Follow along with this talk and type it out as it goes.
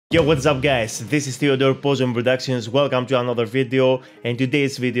Yo, what's up guys, this is Nupel Productions. Welcome to another video, and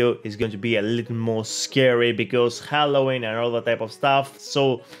today's video is going to be a little more scary because Halloween and all that type of stuff.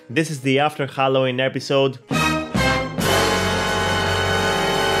 So this is the after Halloween episode.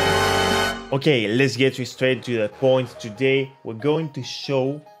 Okay, let's get straight to the point. Today we're going to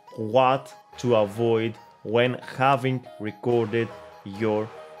show what to avoid when having recorded your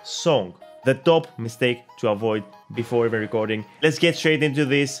song. The top mistake to avoid before even recording. Let's get straight into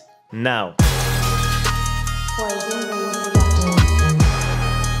this now.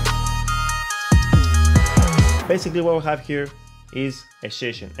 Basically what we have here is a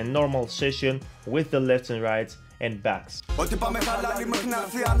session, a normal session with the lefts and rights and backs.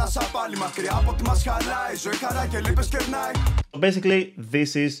 Basically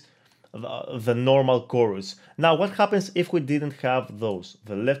this is the normal chorus. Now what happens if we didn't have those,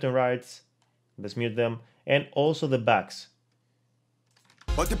 the left and rights, let's mute them, and also the backs.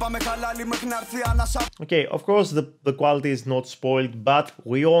 Okay, of course the quality is not spoiled, but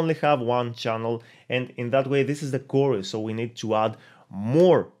we only have one channel, and in that way this is the chorus, so we need to add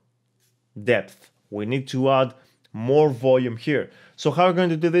more depth, we need to add more volume here. So how are we going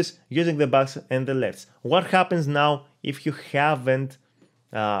to do this? Using the backs and the lefts. What happens now if you haven't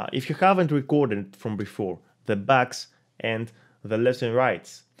recorded from before the backs and the lefts and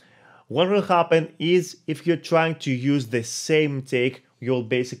rights? What will happen is if you're trying to use the same take, you'll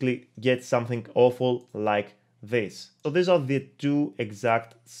basically get something awful like this. So these are the two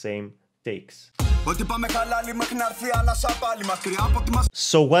exact same takes.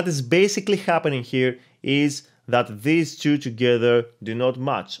 So what is basically happening here is that these two together do not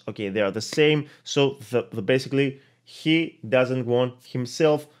match. Okay, they are the same, so basically he doesn't want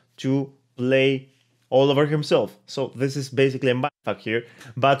himself to play all over himself. So this is basically a mindfuck here,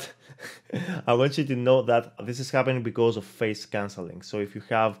 but I want you to know that this is happening because of phase cancelling. So if you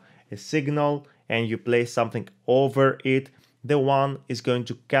have a signal and you play something over it, the one is going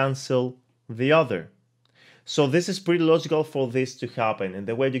to cancel the other. So this is pretty logical for this to happen, and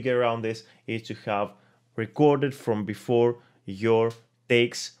the way to get around this is to have recorded from before your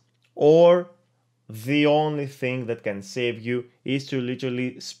takes, or the only thing that can save you is to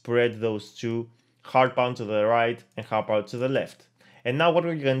literally spread those two, hard pound to the right and hard pound to the left. And now what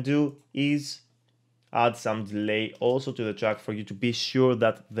we can do is add some delay also to the track for you to be sure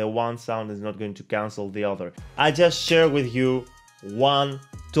that the one sound is not going to cancel the other. I just share with you one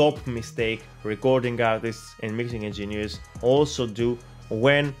top mistake recording artists and mixing engineers also do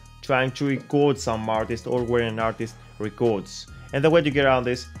when trying to record some artist or when an artist records. And the way to get around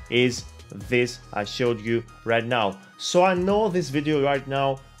this is this I showed you right now. So I know this video right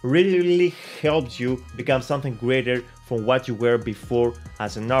now really helped you become something greater from what you were before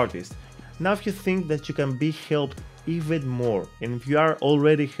as an artist. Now if you think that you can be helped even more, and if you are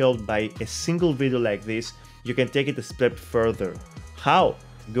already helped by a single video like this, you can take it a step further. How?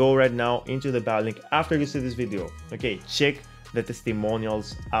 Go right now into the bio link after you see this video. Okay, check the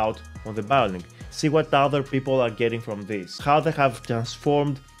testimonials out on the bio link. See what other people are getting from this, how they have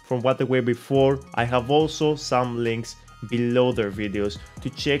transformed from what they were before. I have also some links below their videos to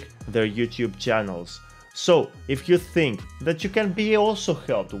check their YouTube channels. So if you think that you can be also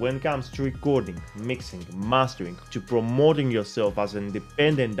helped when it comes to recording, mixing, mastering, to promoting yourself as an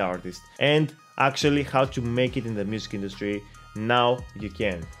independent artist, and actually how to make it in the music industry, now you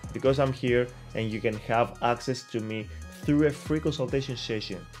can, because I'm here and you can have access to me through a free consultation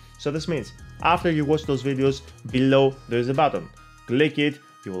session. So this means after you watch those videos, below there is a button. Click it,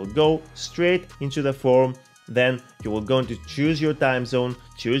 you will go straight into the form. Then you will go to choose your time zone,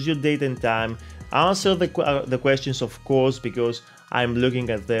 choose your date and time, answer the questions, of course, because I'm looking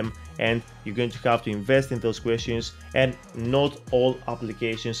at them, and you're going to have to invest in those questions, and not all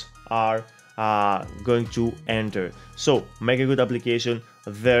applications are going to enter. So make a good application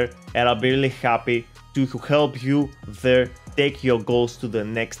there, and I'll be really happy to help you there take your goals to the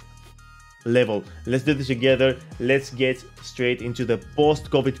next level. Let's do this together. Let's get straight into the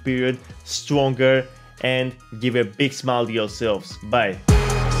post-COVID period stronger and give a big smile to yourselves. Bye.